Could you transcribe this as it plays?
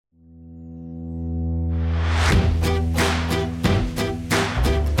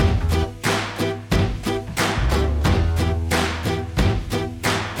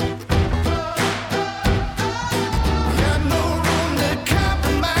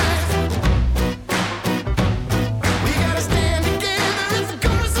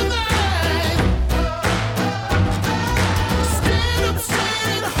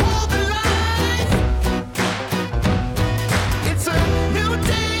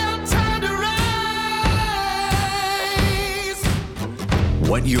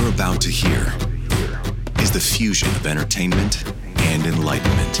What you're about to hear is the fusion of entertainment and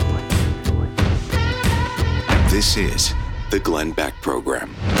enlightenment. This is the Glenn Beck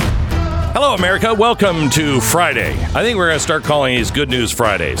Program. Hello, America. Welcome to Friday. I think we're going to start calling these Good News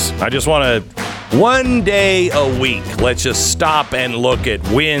Fridays. I just want to, one day a week, let's just stop and look at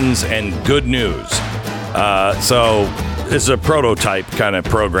wins and good news. So this is a prototype kind of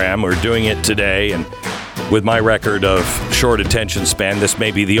program. We're doing it today, and with my record of short attention span, this may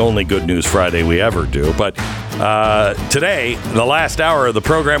be the only Good News Friday we ever do. But today, the last hour of the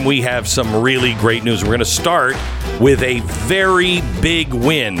program, we have some really great news. We're going to start with a very big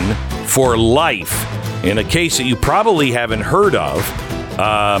win for life in a case that you probably haven't heard of,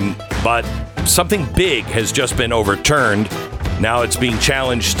 but something big has just been overturned. Now it's being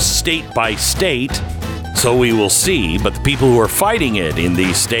challenged state by state, so we will see. But the people who are fighting it in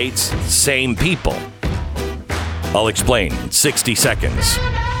these states, same people. I'll explain in 60 seconds.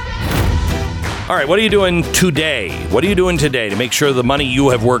 All right, what are you doing today? What are you doing today to make sure the money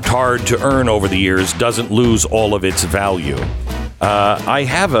you have worked hard to earn over the years doesn't lose all of its value? I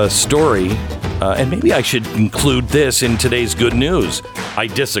have a story, and maybe I should include this in today's good news. I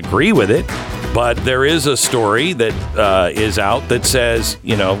disagree with it, but there is a story that is out that says,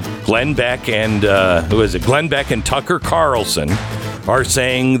 you know, Glenn Beck and, Glenn Beck and Tucker Carlson are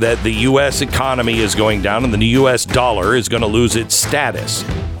saying that the U.S. economy is going down and the U.S. dollar is going to lose its status.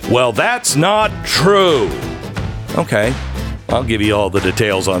 Well, that's not true. Okay, I'll give you all the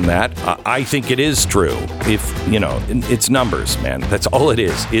details on that. I think it is true. If, you know, it's numbers, man. That's all it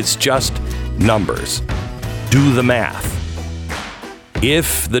is. It's just numbers. Do the math.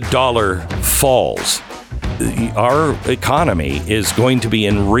 If the dollar falls, our economy is going to be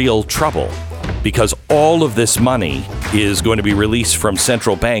in real trouble because all of this money is going to be released from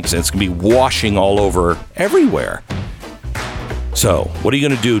central banks and it's going to be washing all over everywhere. So, what are you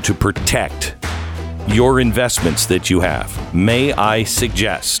going to do to protect your investments that you have? May I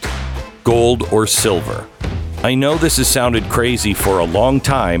suggest gold or silver? I know this has sounded crazy for a long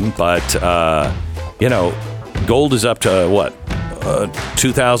time, but, gold is up to, what,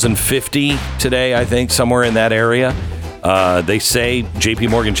 2050 today, I think, somewhere in that area. They say JP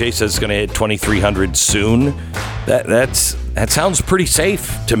Morgan Chase says it's going to hit 2,300 soon. That sounds pretty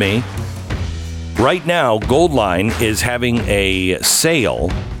safe to me. Right now, Goldline is having a sale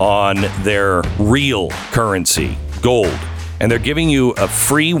on their real currency, gold. And they're giving you a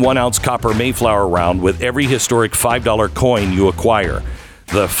free 1-ounce copper Mayflower round with every historic $5 coin you acquire.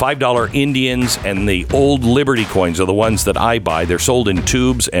 The $5 Indians and the old Liberty coins are the ones that I buy. They're sold in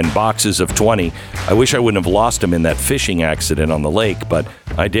tubes and boxes of 20. I wish I wouldn't have lost them in that fishing accident on the lake, but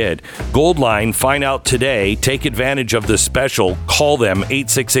I did. Goldline, find out today. Take advantage of this special. Call them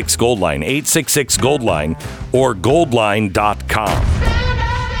 866-GOLDLINE, 866-GOLDLINE, or goldline.com.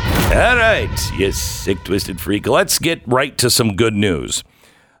 All right, you sick, twisted freak. Let's get right to some good news.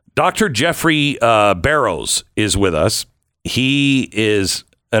 Dr. Jeffrey Barrows is with us. He is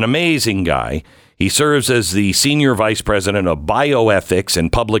an amazing guy. He serves as the Senior Vice President of Bioethics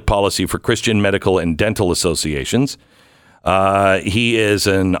and Public Policy for Christian Medical and Dental Associations. He is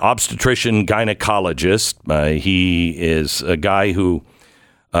an obstetrician gynecologist. He is a guy who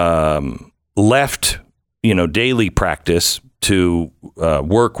left, daily practice to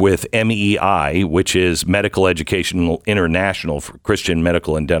work with MEI, which is Medical Educational International for Christian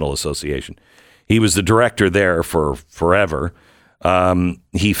Medical and Dental Association. He was the director there for forever.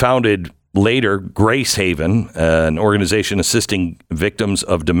 He founded later Grace Haven, an organization assisting victims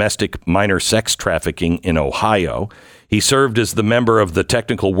of domestic minor sex trafficking in Ohio. He served as the member of the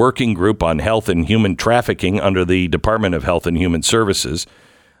Technical Working Group on Health and Human Trafficking under the Department of Health and Human Services.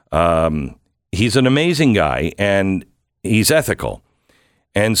 He's an amazing guy, and he's ethical.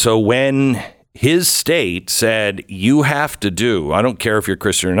 And so when his state said, you have to do, I don't care if you're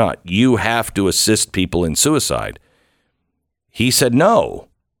Christian or not, you have to assist people in suicide, he said no.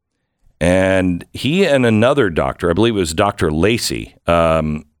 And he and another doctor, I believe it was Dr. Lacey,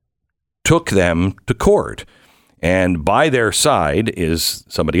 took them to court. And by their side is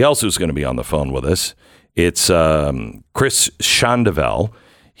somebody else who's going to be on the phone with us. It's Chris Shandavel.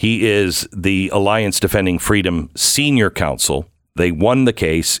 He is the Alliance Defending Freedom Senior Counsel. They won the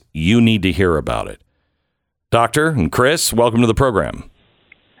case. You need to hear about it. Doctor and Chris, welcome to the program.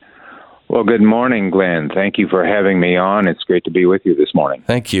 Well, good morning, Glenn. Thank you for having me on. It's great to be with you this morning.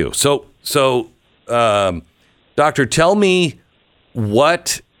 Thank you. So, Doctor, tell me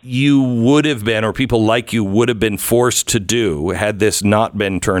what you would have been, or people like you would have been forced to do had this not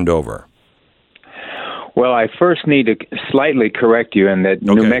been turned over. Well, I first need to slightly correct you in that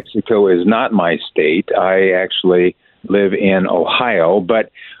New Mexico is not my state. I actually live in Ohio,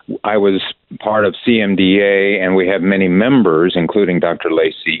 but I was part of CMDA, and we have many members, including Dr.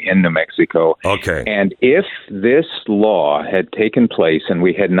 Lacey, in New Mexico. Okay. And if this law had taken place and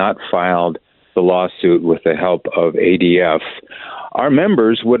we had not filed the lawsuit with the help of ADF, our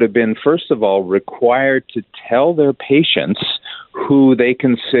members would have been, first of all, required to tell their patients who they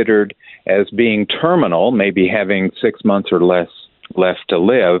considered as being terminal, maybe having 6 months or less left to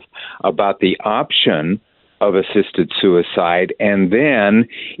live, about the option of assisted suicide. And then,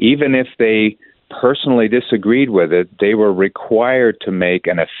 even if they personally disagreed with it, they were required to make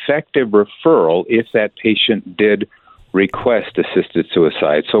an effective referral if that patient did request assisted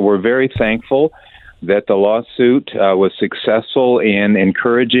suicide. So we're very thankful that the lawsuit was successful in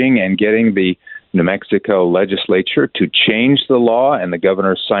encouraging and getting the New Mexico legislature to change the law, and the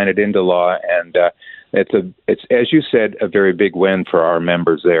governor signed it into law. And it's as you said, a very big win for our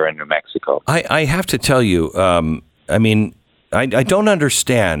members there in New Mexico. I have to tell you, I don't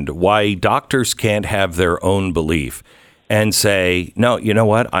understand why doctors can't have their own belief and say, no, you know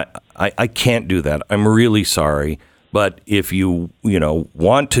what, I can't do that. I'm really sorry. But if you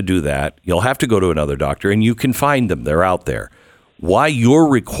want to do that, you'll have to go to another doctor, and you can find them. They're out there. Why you're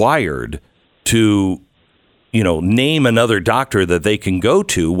required to, name another doctor that they can go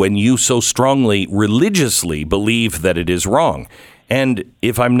to when you so strongly, religiously believe that it is wrong. And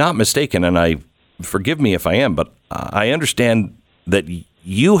if I'm not mistaken, and forgive me if I am, but I understand that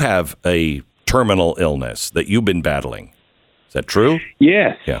you have a terminal illness that you've been battling. Is that true?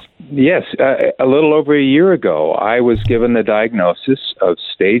 Yes. Yeah. Yes. A little over a year ago, I was given the diagnosis of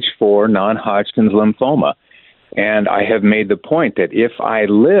stage 4 non-Hodgkin's lymphoma. And I have made the point that if I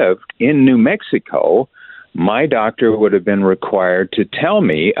lived in New Mexico, my doctor would have been required to tell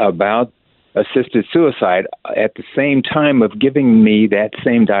me about assisted suicide at the same time of giving me that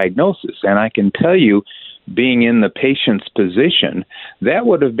same diagnosis. And I can tell you, being in the patient's position, that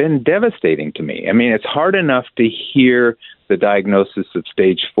would have been devastating to me. I mean, it's hard enough to hear the diagnosis of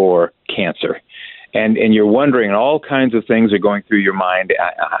stage 4 cancer. And you're wondering, all kinds of things are going through your mind.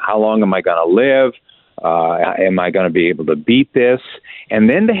 How long am I going to live? Am I going to be able to beat this? And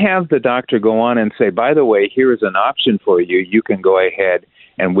then to have the doctor go on and say, by the way, here is an option for you. You can go ahead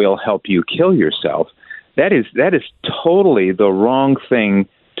and we'll help you kill yourself. That is totally the wrong thing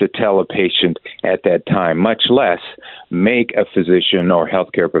to tell a patient at that time, much less make a physician or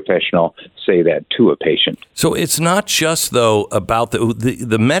healthcare professional say that to a patient. So it's not just, though, about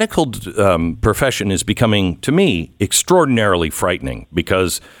the medical profession is becoming, to me, extraordinarily frightening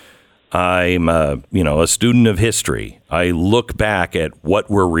because I'm a student of history. I look back at what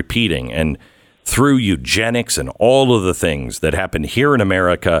we're repeating, and through eugenics and all of the things that happened here in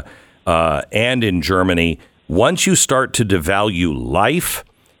America and in Germany, once you start to devalue life,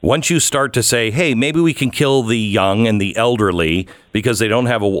 once you start to say, hey, maybe we can kill the young and the elderly because they don't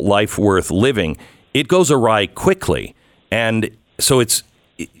have a life worth living, it goes awry quickly. And so it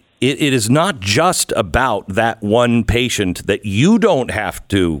is not just about that one patient that you don't have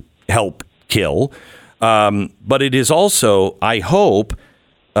to help kill, but it is also, I hope,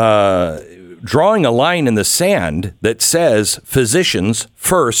 drawing a line in the sand that says physicians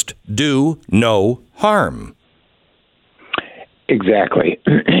first do no harm. Exactly.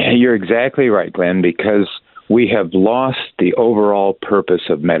 You're exactly right, Glenn, because we have lost the overall purpose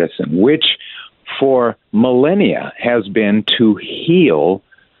of medicine, which for millennia has been to heal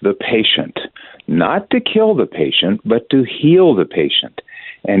the patient, not to kill the patient, but to heal the patient.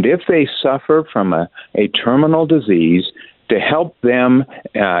 And if they suffer from a terminal disease, to help them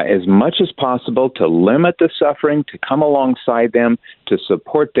as much as possible, to limit the suffering, to come alongside them, to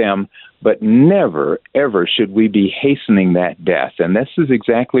support them, but never, ever should we be hastening that death. And this is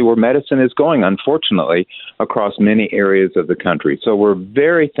exactly where medicine is going, unfortunately, across many areas of the country. So we're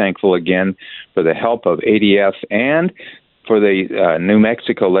very thankful again for the help of ADF and for the New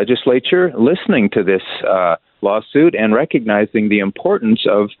Mexico legislature listening to this lawsuit and recognizing the importance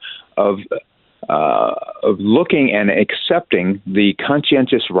of looking and accepting the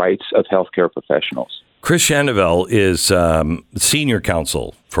conscientious rights of healthcare professionals. Chris Shandovel is senior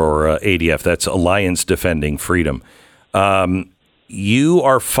counsel for ADF. That's Alliance Defending Freedom. You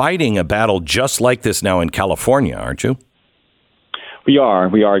are fighting a battle just like this now in California, aren't you? We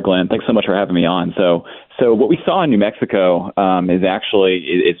are, Glenn. Thanks so much for having me on. So what we saw in New Mexico is actually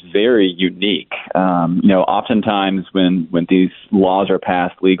it's very unique. Oftentimes when these laws are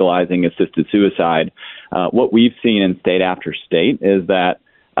passed legalizing assisted suicide, what we've seen in state after state is that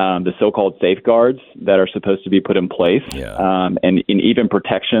the so-called safeguards that are supposed to be put in place, and even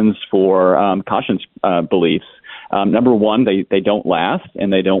protections for conscience beliefs. Number one, they don't last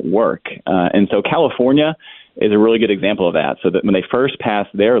and they don't work. And so California is a really good example of that. So that when they first passed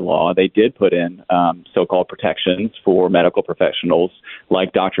their law, they did put in so-called protections for medical professionals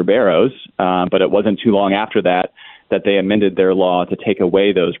like Dr. Barrows, but it wasn't too long after that they amended their law to take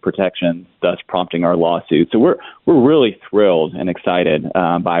away those protections, thus prompting our lawsuit. So we're really thrilled and excited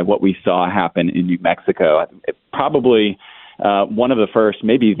by what we saw happen in New Mexico. Probably one of the first,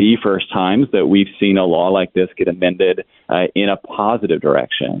 maybe the first times that we've seen a law like this get amended in a positive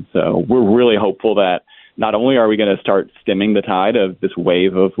direction. So we're really hopeful that not only are we going to start stemming the tide of this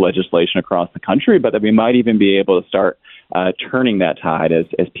wave of legislation across the country, but that we might even be able to start turning that tide as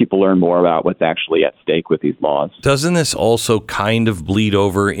people learn more about what's actually at stake with these laws. Doesn't this also kind of bleed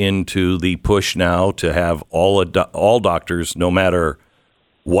over into the push now to have all doctors, no matter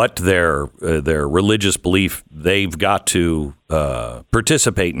what their religious belief, they've got to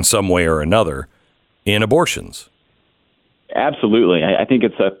participate in some way or another in abortions? Absolutely. I think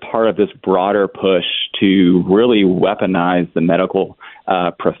it's a part of this broader push to really weaponize the medical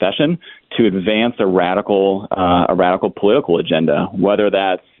profession to advance a radical political agenda, whether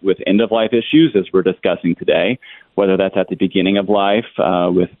that's with end-of-life issues, as we're discussing today, whether that's at the beginning of life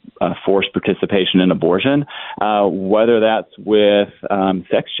with forced participation in abortion, whether that's with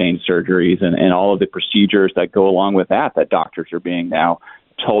sex change surgeries and all of the procedures that go along with that doctors are being now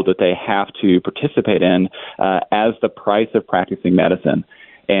told that they have to participate in as the price of practicing medicine.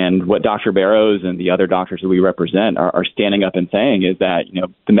 And what Dr. Barrows and the other doctors that we represent are standing up and saying is that,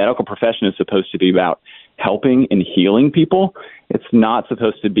 the medical profession is supposed to be about helping and healing people. It's not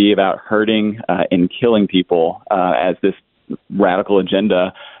supposed to be about hurting and killing people as this radical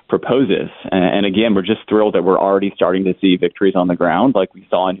agenda proposes. And again, we're just thrilled that we're already starting to see victories on the ground like we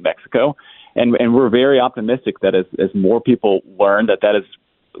saw in New Mexico. And we're very optimistic that as more people learn that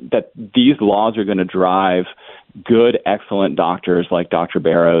these laws are going to drive good, excellent doctors like Dr.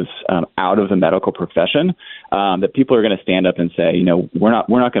 Barrows out of the medical profession, that people are going to stand up and say, we're not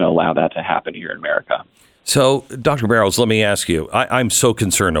going to allow that to happen here in America. So, Dr. Barrows, let me ask you, I'm so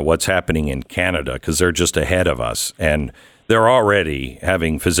concerned of what's happening in Canada because they're just ahead of us, and they're already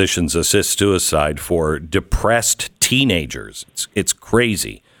having physicians assist suicide for depressed teenagers. It's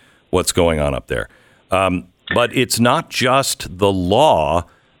crazy what's going on up there. But it's not just the law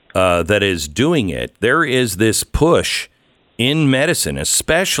that is doing it. There is this push in medicine,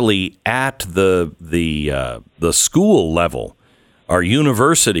 especially at the school level. Our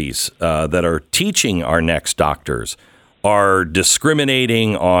universities that are teaching our next doctors are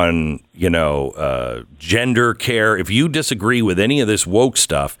discriminating on, gender care. If you disagree with any of this woke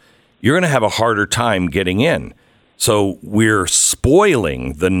stuff, you're going to have a harder time getting in. So we're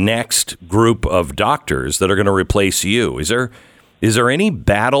spoiling the next group of doctors that are going to replace you. Is there any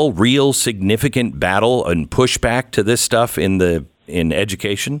battle, real significant battle and pushback to this stuff in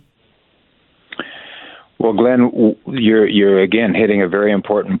education? Well, Glenn, you're again hitting a very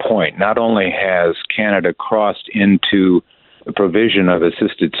important point. Not only has Canada crossed into the provision of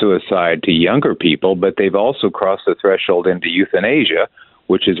assisted suicide to younger people, but they've also crossed the threshold into euthanasia,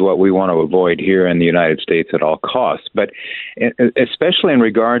 which is what we want to avoid here in the United States at all costs. But especially in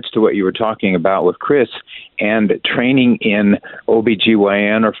regards to what you were talking about with Chris and training in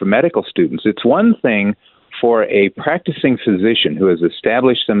OBGYN or for medical students, it's one thing for a practicing physician who has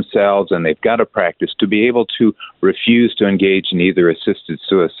established themselves and they've got a practice to be able to refuse to engage in either assisted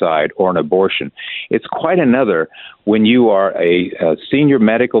suicide or an abortion. It's quite another when you are a senior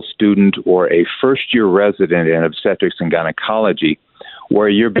medical student or a first-year resident in obstetrics and gynecology, where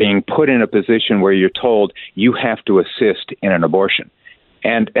you're being put in a position where you're told you have to assist in an abortion.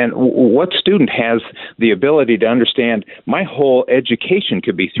 And what student has the ability to understand my whole education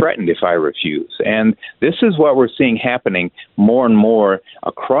could be threatened if I refuse? And this is what we're seeing happening more and more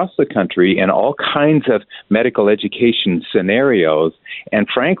across the country in all kinds of medical education scenarios. And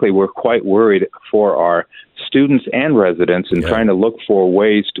frankly, we're quite worried for our students and residents and trying to look for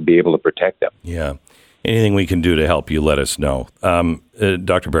ways to be able to protect them. Yeah. Anything we can do to help you, let us know.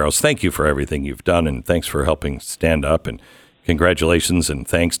 Dr. Barrows, thank you for everything you've done, and thanks for helping stand up, and congratulations, and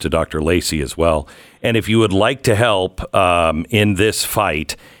thanks to Dr. Lacey as well. And if you would like to help in this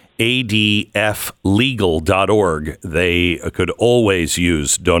fight, adflegal.org. They could always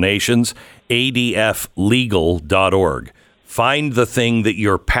use donations. adflegal.org. Find the thing that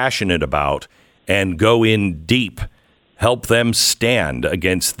you're passionate about and go in deep. Help them stand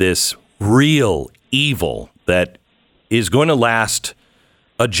against this real evil that is going to last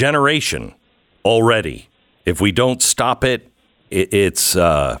a generation already. If we don't stop it, it's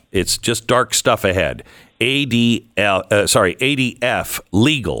just dark stuff ahead.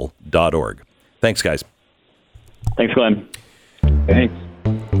 adflegal.org. Thanks, guys. Thanks, Glenn. Thanks.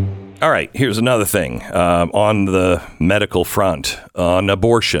 All right, here's another thing on the medical front, on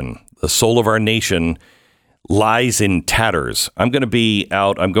abortion. The soul of our nation lies in tatters. I'm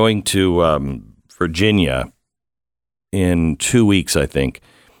going to Virginia in 2 weeks, I think.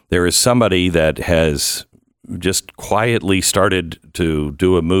 There is somebody that has just quietly started to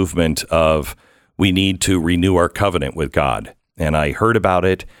do a movement of we need to renew our covenant with God. And I heard about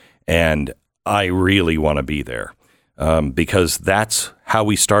it, and I really want to be there because that's how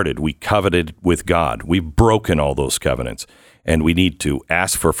we started. We covenanted with God. We've broken all those covenants, and we need to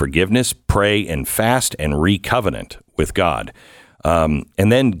ask for forgiveness, pray and fast, and re-covenant with God, and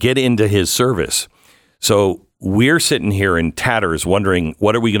then get into his service. So we're sitting here in tatters wondering,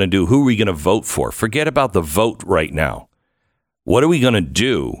 what are we going to do? Who are we going to vote for? Forget about the vote right now. What are we going to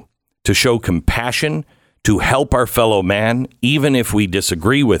do to show compassion, to help our fellow man, even if we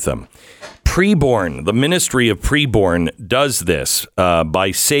disagree with them? Preborn, the Ministry of Preborn does this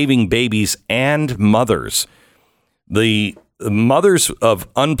by saving babies and mothers. The mothers of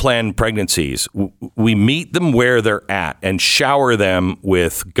unplanned pregnancies, we meet them where they're at and shower them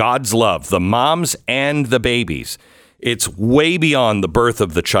with God's love, the moms and the babies. It's way beyond the birth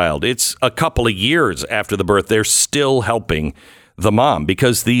of the child. It's a couple of years after the birth. They're still helping the mom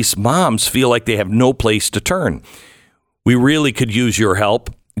because these moms feel like they have no place to turn. We really could use your help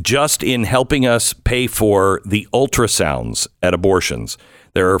just in helping us pay for the ultrasounds at abortions.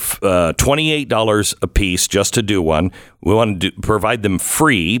 They're $28 a piece just to do one. We want to provide them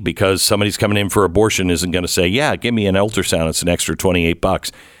free because somebody's coming in for abortion isn't going to say, yeah, give me an ultrasound. It's an extra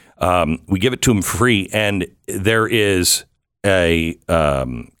 $28. We give it to them free. And there is a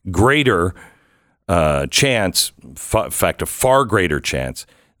greater chance, in fact, a far greater chance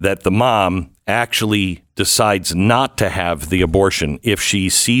that the mom actually decides not to have the abortion if she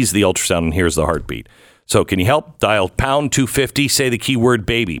sees the ultrasound and hears the heartbeat. So can you help? Dial pound 250, say the keyword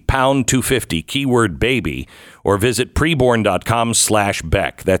baby, pound 250, keyword baby, or visit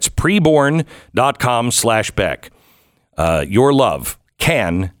preborn.com/Beck. That's preborn.com/Beck. Your love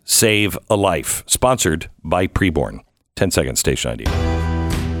can save a life. Sponsored by Preborn. 10 seconds, station ID.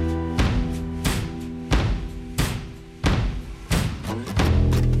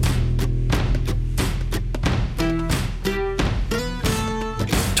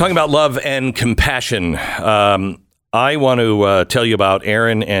 Talking about love and compassion, I want to tell you about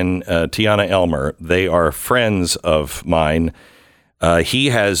Aaron and Tiana Elmer. They are friends of mine. He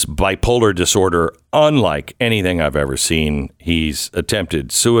has bipolar disorder unlike anything I've ever seen. He's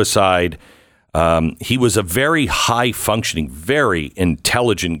attempted suicide. He was a very high-functioning, very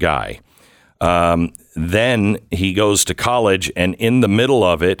intelligent guy. Then he goes to college, and in the middle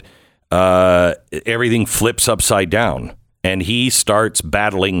of it, everything flips upside down. And he starts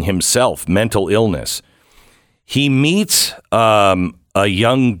battling himself, mental illness. He meets a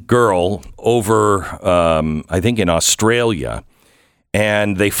young girl over, I think, in Australia,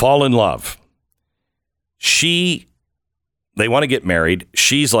 and they fall in love. They want to get married.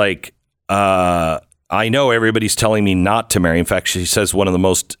 She's like, I know everybody's telling me not to marry. In fact, she says one of the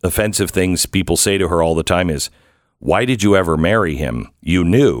most offensive things people say to her all the time is, why did you ever marry him? You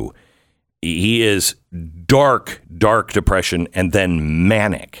knew. He is dark depression and then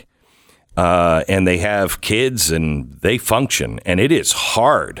manic. And they have kids and they function. And it is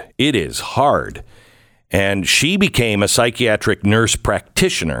hard. It is hard. And she became a psychiatric nurse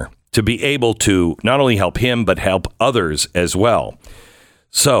practitioner to be able to not only help him, but help others as well.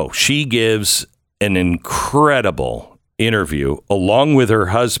 So she gives an incredible interview along with her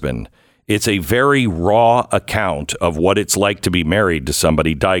husband. It's a very raw account of what it's like to be married to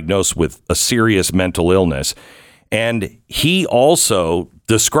somebody diagnosed with a serious mental illness. And he also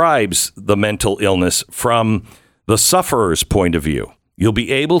describes the mental illness from the sufferer's point of view. You'll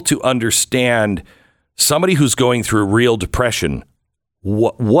be able to understand somebody who's going through real depression,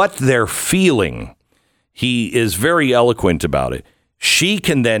 what they're feeling. He is very eloquent about it. She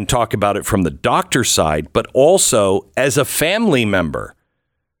can then talk about it from the doctor's side, but also as a family member.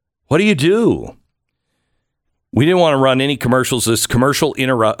 What do you do? We didn't want to run any commercials. This commercial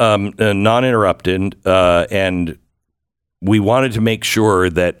non-interrupted, and we wanted to make sure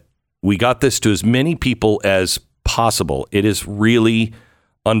that we got this to as many people as possible. It is really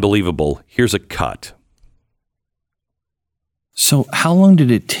unbelievable. Here's a cut. So how long did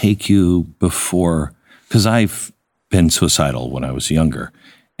it take you before, because I've been suicidal when I was younger,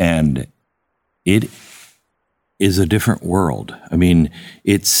 and it is a different world. I mean,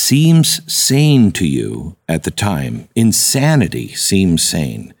 it seems sane to you at the time. Insanity seems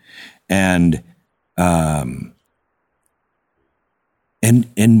sane. And while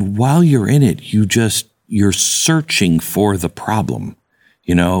you're in it, you're searching for the problem.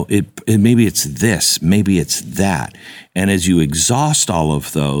 Maybe it's this, maybe it's that. And as you exhaust all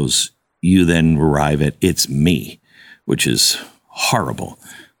of those, you then arrive at it's me, which is horrible.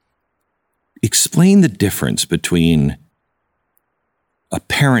 Explain the difference between a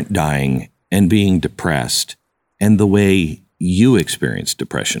parent dying and being depressed and the way you experience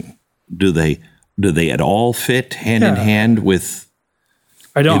depression. Do they at all fit hand in hand with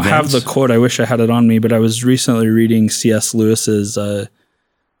I don't events? have the quote. I wish I had it on me, but I was recently reading C.S. Lewis's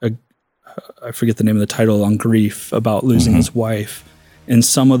I forget the name of the title, on grief, about losing his wife, and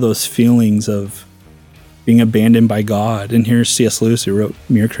some of those feelings of being abandoned by God. And here's C.S. Lewis, who wrote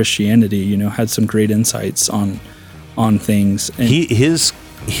Mere Christianity, had some great insights on things. And his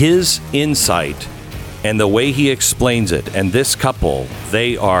insight and the way he explains it, and this couple,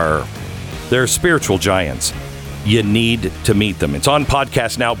 they're spiritual giants. You need to meet them. It's on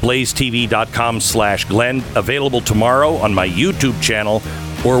podcast now, blazetv.com/Glenn, available tomorrow on my YouTube channel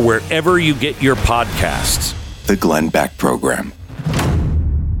or wherever you get your podcasts. The Glenn Beck Program.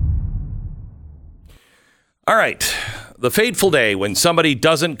 All right. The fateful day when somebody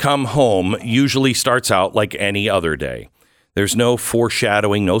doesn't come home usually starts out like any other day. There's no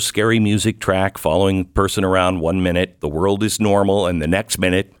foreshadowing, no scary music track following the person around 1 minute. The world is normal, and the next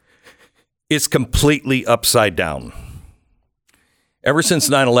minute is completely upside down. Ever since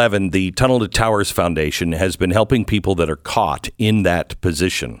 9/11, the Tunnel to Towers Foundation has been helping people that are caught in that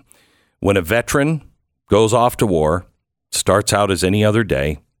position. When a veteran goes off to war, starts out as any other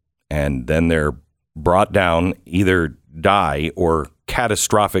day, and then they're brought down, either die or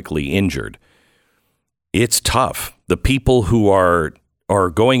catastrophically injured. It's tough. The people who are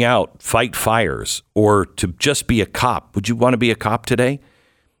going out, fight fires, or to just be a cop. Would you want to be a cop today?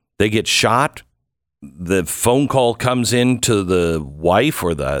 They get shot. The phone call comes in to the wife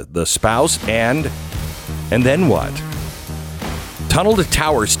or the spouse, and then what? Tunnel to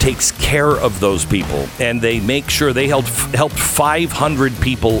Towers takes care of those people, and they make sure they helped 500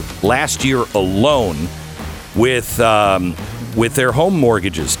 people last year alone with their home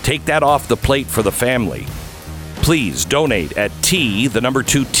mortgages. Take that off the plate for the family. Please donate at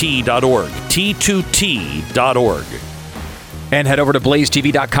T2T.org. T2T.org. And head over to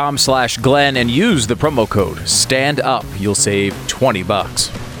blazetv.com/Glenn and use the promo code STANDUP. You'll save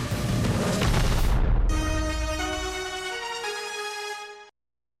 $20.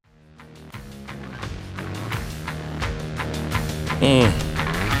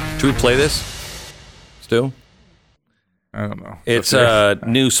 Should we play this, Stu? I don't know. It's a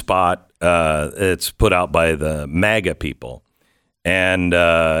new spot. It's put out by the MAGA people. And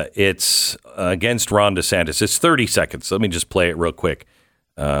it's against Ron DeSantis. It's 30 seconds. Let me just play it real quick.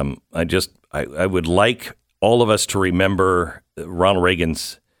 I would like all of us to remember Ronald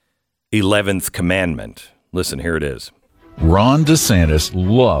Reagan's 11th commandment. Listen, here it is. Ron DeSantis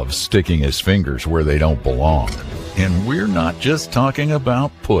loves sticking his fingers where they don't belong. And we're not just talking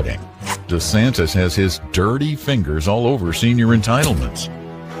about pudding. DeSantis has his dirty fingers all over senior entitlements,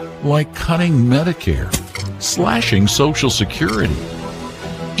 like cutting Medicare, slashing Social Security,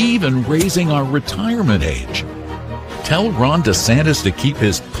 even raising our retirement age. Tell Ron DeSantis to keep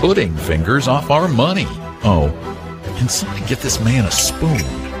his pudding fingers off our money. Oh, and somebody get this man a spoon.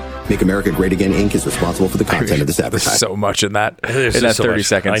 Make America Great Again, Inc. is responsible for the content of this advertisement. There's so much in that. There's in that so 30 much.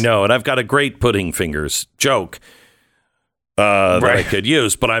 seconds. I know, and I've got a great pudding fingers joke that I could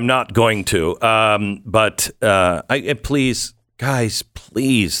use, but I'm not going to. Please, guys,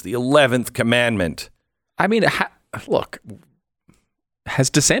 please, the 11th commandment. I mean, look,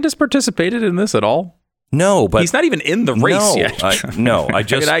 has DeSantis participated in this at all? No, but he's not even in the race yet. I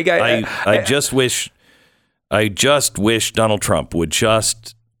just wish Donald Trump would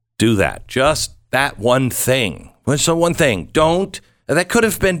just do that. Just that one thing. So one thing. That could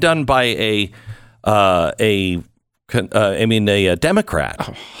have been done by a Democrat.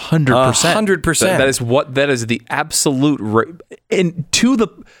 100%. 100%. That is the absolute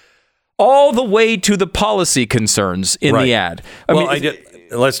all the way to the policy concerns in the ad.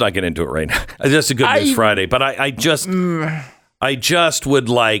 Let's not get into it right now. It's just a Good News Friday, but I just would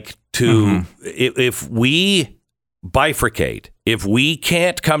like to, if we bifurcate, if we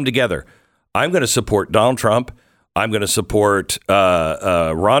can't come together, I'm going to support Donald Trump. I'm going to support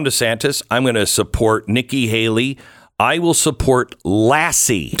Ron DeSantis. I'm going to support Nikki Haley. I will support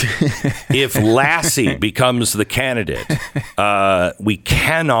Lassie if Lassie becomes the candidate. We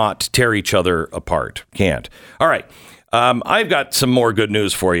cannot tear each other apart. Can't. All right. I've got some more good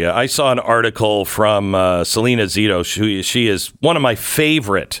news for you. I saw an article from Selena Zito. She is one of my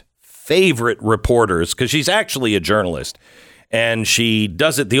favorite reporters because she's actually a journalist, and she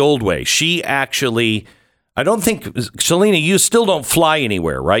does it the old way. She actually I don't think, Selena, you still don't fly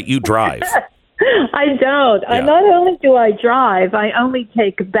anywhere, right? You drive. I don't. Yeah. Not only do I drive, I only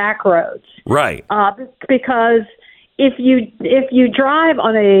take back roads. Right. Because if you drive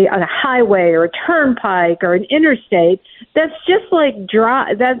on a highway or a turnpike or an interstate, that's just like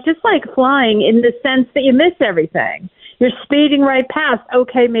flying in the sense that you miss everything. You're speeding right past.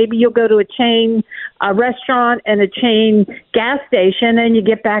 Okay, maybe you'll go to a chain restaurant and a chain gas station, and you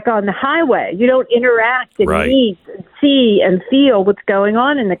get back on the highway. You don't interact and meet and see and feel what's going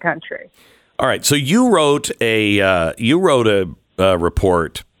on in the country. All right. So you wrote a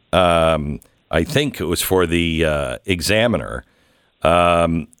report. I think it was for the Examiner,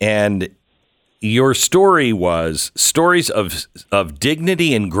 and your story was stories of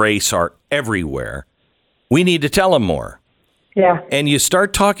dignity and grace are everywhere. We need to tell them more. Yeah. And you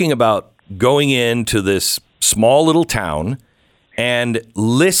start talking about going into this small little town and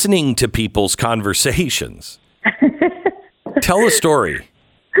listening to people's conversations. Tell the story.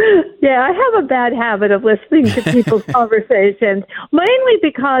 Yeah, I have a bad habit of listening to people's conversations, mainly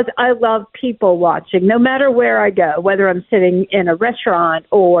because I love people watching, no matter where I go, whether I'm sitting in a restaurant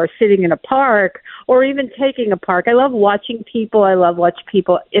or sitting in a park or even taking a park. I love watching people. I love watching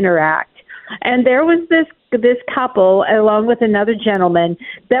people interact. And there was this couple, along with another gentleman,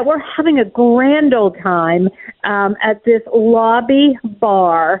 that were having a grand old time at this lobby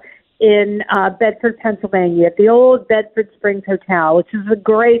bar in Bedford, Pennsylvania, at the old Bedford Springs Hotel, which is a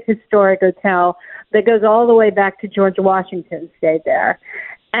great historic hotel that goes all the way back to George Washington stayed there.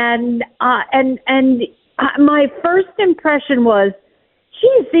 And my first impression was,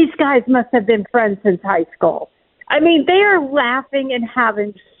 geez, these guys must have been friends since high school. I mean, they are laughing and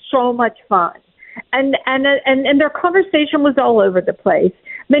having so much fun. And their conversation was all over the place.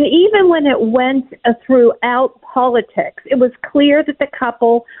 I mean, even when it went throughout politics, it was clear that the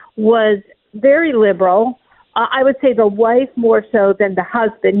couple was very liberal. I would say the wife more so than the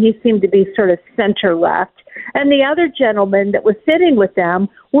husband. He seemed to be sort of center left. And the other gentleman that was sitting with them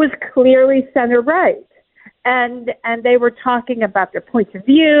was clearly center right. And they were talking about their points of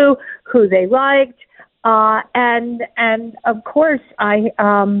view, who they liked. And of course, I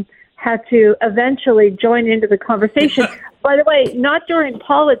had to eventually join into the conversation. By the way, not during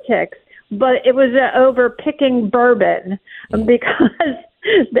politics, but it was over picking bourbon because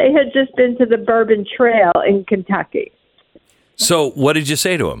they had just been to the Bourbon Trail in Kentucky. So what did you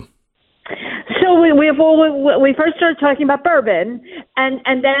say to him? So we first started talking about bourbon, and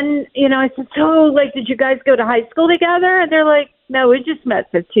then, I said, so, did you guys go to high school together? And they're like, no, we just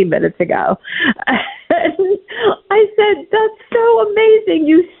met 15 minutes ago. And I said, that's so amazing.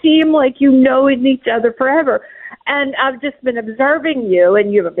 You seem like you know each other forever. And I've just been observing you,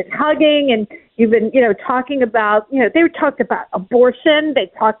 and you've been hugging, and you've been, talking about, they talked about abortion. They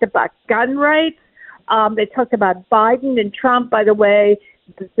talked about gun rights. They talked about Biden and Trump. By the way,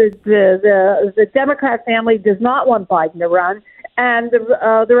 the Democrat family does not want Biden to run, and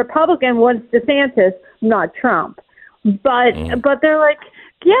the Republican wants DeSantis, not Trump. But they're like,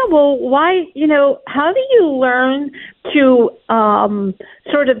 yeah, well, why, how do you learn to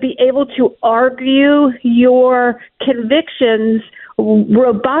sort of be able to argue your convictions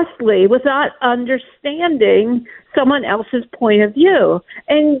robustly without understanding someone else's point of view?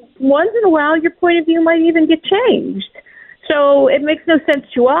 And once in a while, your point of view might even get changed. So it makes no sense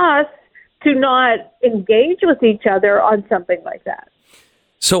to us to not engage with each other on something like that.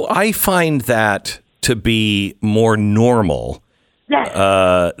 So I find that to be more normal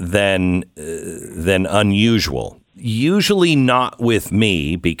than unusual. Usually not with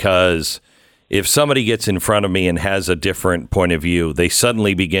me, because if somebody gets in front of me and has a different point of view, they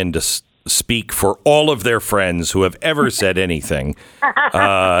suddenly begin to speak for all of their friends who have ever said anything.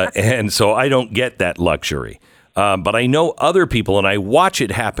 And so I don't get that luxury. But I know other people, and I watch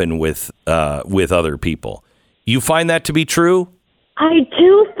it happen with other people. You find that to be true? I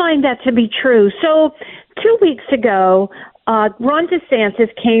do find that to be true. So 2 weeks ago, Ron DeSantis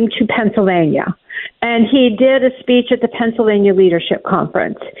came to Pennsylvania, and he did a speech at the Pennsylvania Leadership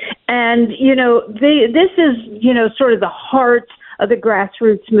Conference. And, this is, sort of the heart of the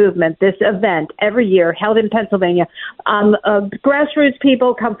grassroots movement, this event every year held in Pennsylvania. Grassroots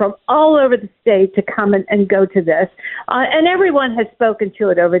people come from all over the state to come and go to this. And everyone has spoken to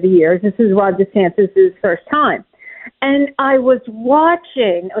it over the years. This is Ron DeSantis' first time. And I was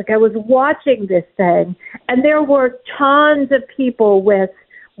watching this thing, and there were tons of people with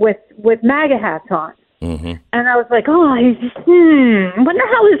MAGA hats on. Mm-hmm. And I was like, I wonder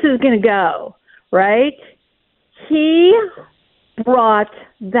how this is going to go, right? He brought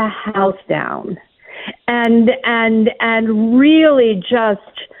the house down and really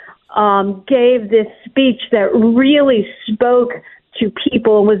just gave this speech that really spoke to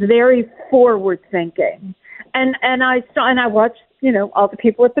people and was very forward thinking. And I watched, all the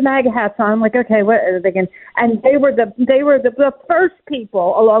people with the MAGA hats on. I'm like, okay, what are they going? And they were the first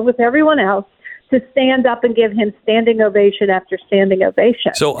people, along with everyone else, to stand up and give him standing ovation after standing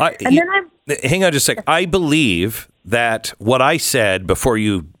ovation. So hang on just a sec. I believe that what I said before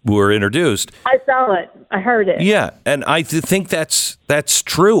you were introduced. I saw it. I heard it. Yeah, and I think that's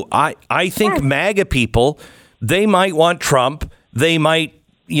true. I think MAGA people, they might want Trump. They might,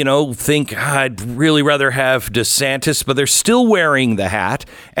 think I'd really rather have DeSantis, but they're still wearing the hat,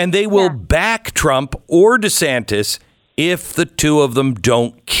 and they will back Trump or DeSantis if the two of them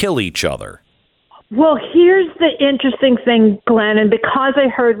don't kill each other. Well, here's the interesting thing, Glenn, and because I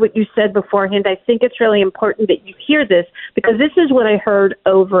heard what you said beforehand, I think it's really important that you hear this, because this is what I heard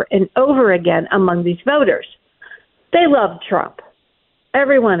over and over again among these voters. They love Trump,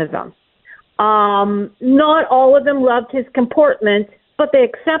 every one of them. Not all of them loved his comportment, but they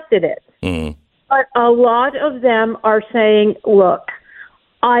accepted it. Mm. But a lot of them are saying, look,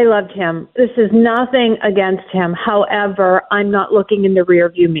 I loved him. This is nothing against him. However, I'm not looking in the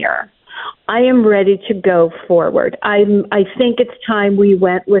rearview mirror. I am ready to go forward. I think it's time we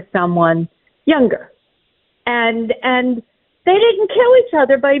went with someone younger. And they didn't kill each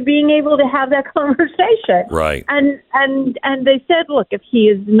other by being able to have that conversation. Right. And they said, look, if he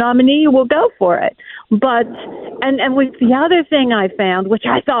is the nominee, we'll go for it. But and with the other thing I found, which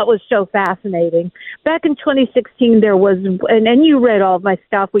I thought was so fascinating, back in 2016 there was, and you read all of my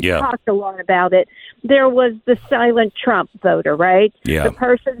stuff, we talked a lot about it, there was the silent Trump voter, right? Yeah. The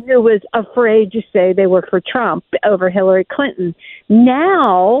person who was afraid to say they were for Trump over Hillary Clinton.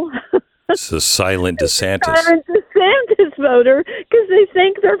 Now it's the silent DeSantis. Silent DeSantis voter, because they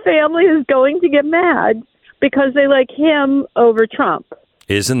think their family is going to get mad because they like him over Trump.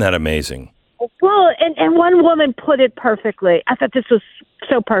 Isn't that amazing? Well, and one woman put it perfectly. I thought this was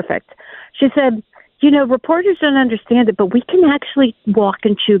so perfect. She said, reporters don't understand it, but we can actually walk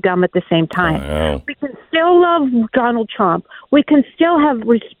and chew gum at the same time. We can still love Donald Trump. We can still have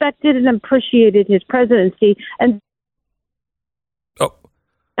respected and appreciated his presidency. And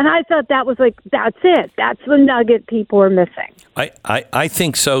I thought that was like, that's it. That's the nugget people are missing. I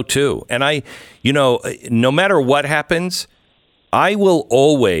think so, too. And no matter what happens, I will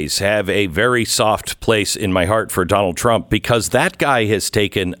always have a very soft place in my heart for Donald Trump, because that guy has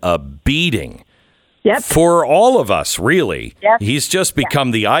taken a beating for all of us, really. Yep. He's just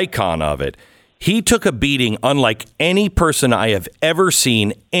become the icon of it. He took a beating unlike any person I have ever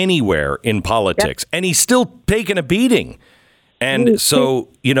seen anywhere in politics, and he's still taking a beating. And so,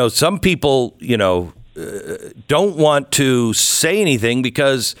 some people, don't want to say anything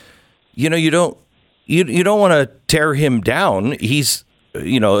because, you don't want to tear him down. He's,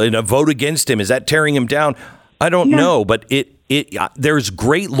 in a vote against him. Is that tearing him down? I don't know, but there's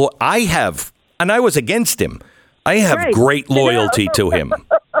great and I was against him. I have great loyalty to him.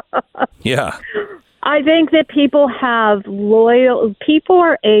 Yeah. I think that people are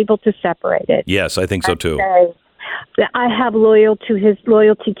able to separate it. Yes, I think so too. I have loyalty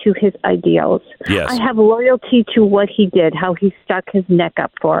to his ideals. Yes. I have loyalty to what he did, how he stuck his neck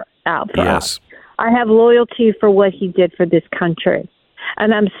out for us. I have loyalty for what he did for this country.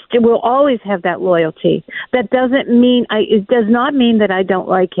 And will always have that loyalty. That doesn't mean it does not mean that I don't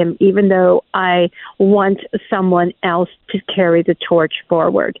like him, even though I want someone else to carry the torch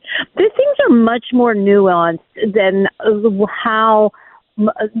forward. These things are much more nuanced than how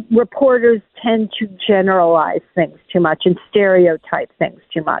reporters tend to generalize things too much and stereotype things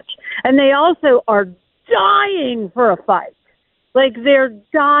too much. And they also are dying for a fight. Like, they're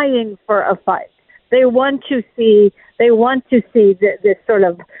dying for a fight. They want to see this sort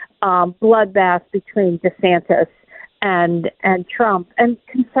of bloodbath between DeSantis and Trump. And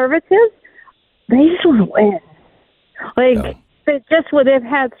conservatives, they just want to win. They've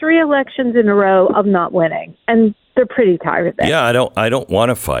had 3 elections in a row of not winning, and they're pretty tired of that. Yeah, I don't want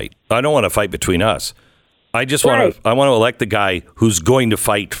to fight. I don't want to fight between us. I just want to elect the guy who's going to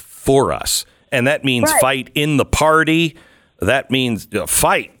fight for us. And that means fight in the party. That means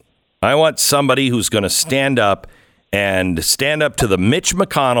fight. I want somebody who's going to stand up to the Mitch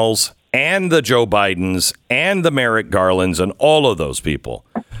McConnells and the Joe Bidens and the Merrick Garlands and all of those people.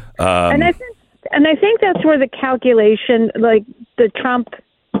 And I think that's where the calculation, like the Trump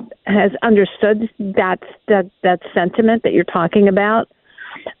has understood that sentiment that you're talking about.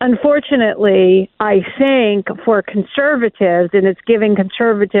 Unfortunately, I think for conservatives, and it's giving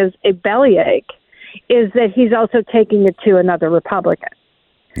conservatives a bellyache, is that he's also taking it to another Republican.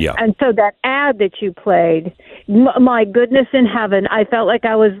 Yeah. And so that ad that you played my goodness in heaven, I felt like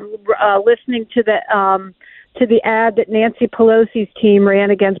I was listening to the ad that Nancy Pelosi's team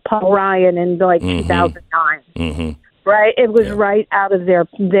ran against Paul Ryan in 2009. Mm-hmm. Right, it was right out of their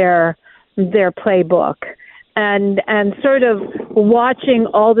playbook, and sort of watching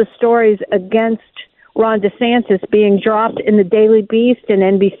all the stories against Ron DeSantis being dropped in the Daily Beast and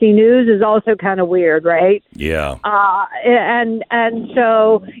NBC News is also kind of weird, right? Yeah. And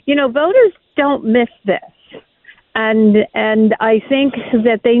so, voters don't miss this. And I think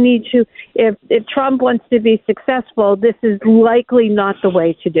that they need to, if Trump wants to be successful, this is likely not the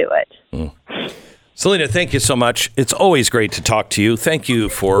way to do it. Selena, thank you so much. It's always great to talk to you. Thank you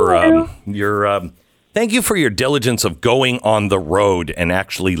for Thank you for your diligence of going on the road and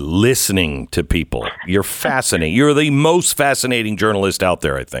actually listening to people. You're fascinating. You're the most fascinating journalist out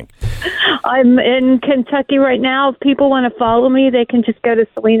there, I think. I'm in Kentucky right now. If people want to follow me, they can just go to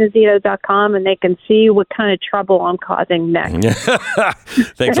selenazito.com and they can see what kind of trouble I'm causing next.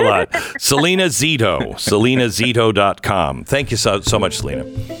 Thanks a lot. Selena Zito, selenazito.com. Thank you so much, Selena.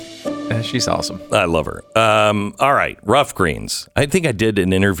 She's awesome. I love her. All right. Rough Greens. I think I did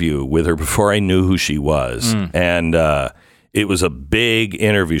an interview with her before I knew who she was. And it was a big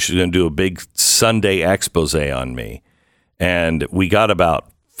interview. She's going to do a big Sunday expose on me. And we got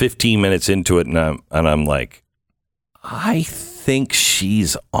about 15 minutes into it. And I'm like, I think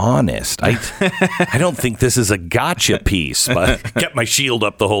she's honest. I don't think this is a gotcha piece. But I kept my shield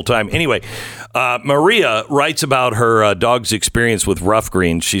up the whole time. Anyway, Maria writes about her dog's experience with Rough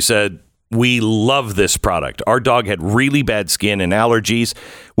Greens. She said, "We love this product. Our dog had really bad skin and allergies.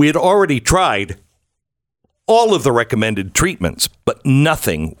 We had already tried all of the recommended treatments, but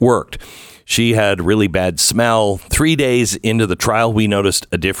nothing worked. She had really bad smell. 3 days into the trial, we noticed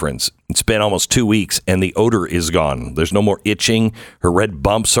a difference. It's been almost 2 weeks, and the odor is gone. There's no more itching. Her red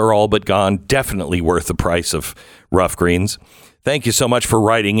bumps are all but gone. Definitely worth the price of Rough Greens." Thank you so much for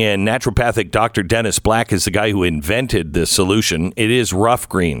writing in. Naturopathic Dr. Dennis Black is the guy who invented this solution. It is Rough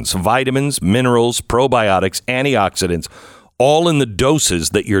Greens. Vitamins, minerals, probiotics, antioxidants, all in the doses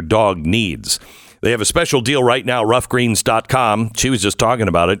that your dog needs. They have a special deal right now, roughgreens.com. She was just talking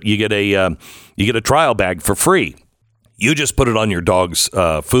about it. You get a trial bag for free. You just put it on your dog's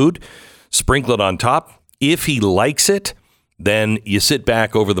food, sprinkle it on top. If he likes it, then you sit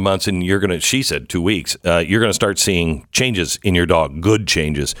back over the months and she said 2 weeks, you're going to start seeing changes in your dog, good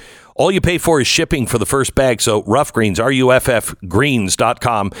changes. All you pay for is shipping for the first bag. So Rough Greens,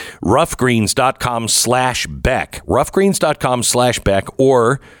 RUFFgreens.com, roughgreens.com/Beck, roughgreens.com/Beck,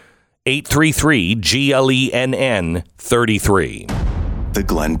 or 833-GLENN-33. The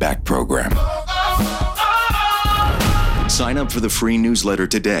Glenn Beck Program. Sign up for the free newsletter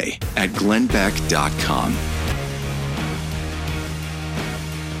today at glennbeck.com.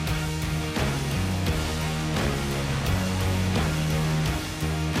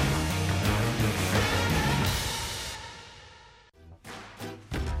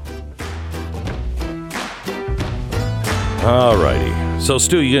 All righty. So,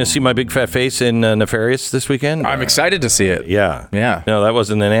 Stu, you going to see my big fat face in Nefarious this weekend? I'm excited to see it. Yeah. No, that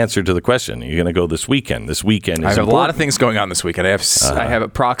wasn't an answer to the question. You're going to go this weekend. This weekend is I have important. a lot of things going on this weekend. I have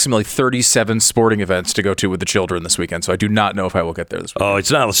approximately 37 sporting events to go to with the children this weekend, so I do not know if I will get there this weekend. Oh, it's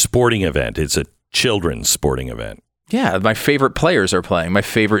not a sporting event. It's a children's sporting event. Yeah, my favorite players are playing. My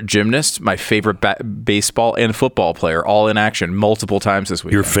favorite gymnast, my favorite baseball and football player, all in action multiple times this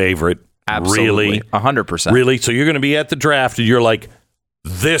weekend. Your favorite? Absolutely. Really? 100%. Really? So you're going to be at the draft and you're like,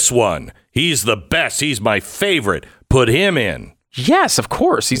 this one, he's the best. He's my favorite. Put him in. Yes, of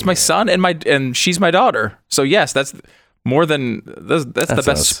course. He's my son and she's my daughter. So yes, that's more than that's the best. Not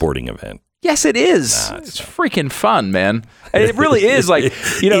a sporting event. Yes, it is. It's freaking fun, man. It really is. Like,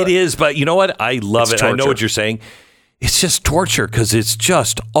 it is. But you know what? I love it. Torture. I know what you're saying. It's just torture because it's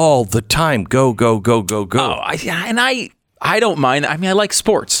just all the time. Go, go, go, go, go. Oh, I don't mind. I mean, I like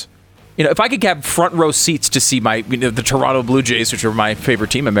sports. If I could have front row seats to see the Toronto Blue Jays, which are my favorite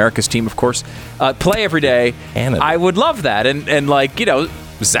team, America's team, of course, play every day, I would love that. And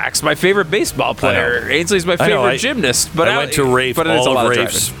Zach's my favorite baseball player. Ainsley's my favorite gymnast. But I went to Rafe, all of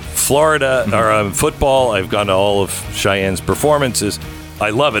Rafe's Florida or football. I've gone to all of Cheyenne's performances.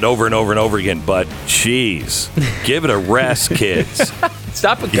 I love it over and over and over again. But, geez, give it a rest, kids.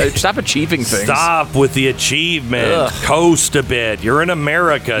 Stop achieving things. Stop with the achievement. Ugh. Coast a bit. You're in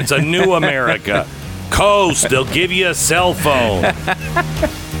America. It's a new America. Coast. They'll give you a cell phone.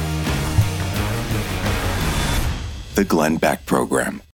 The Glenn Beck Program.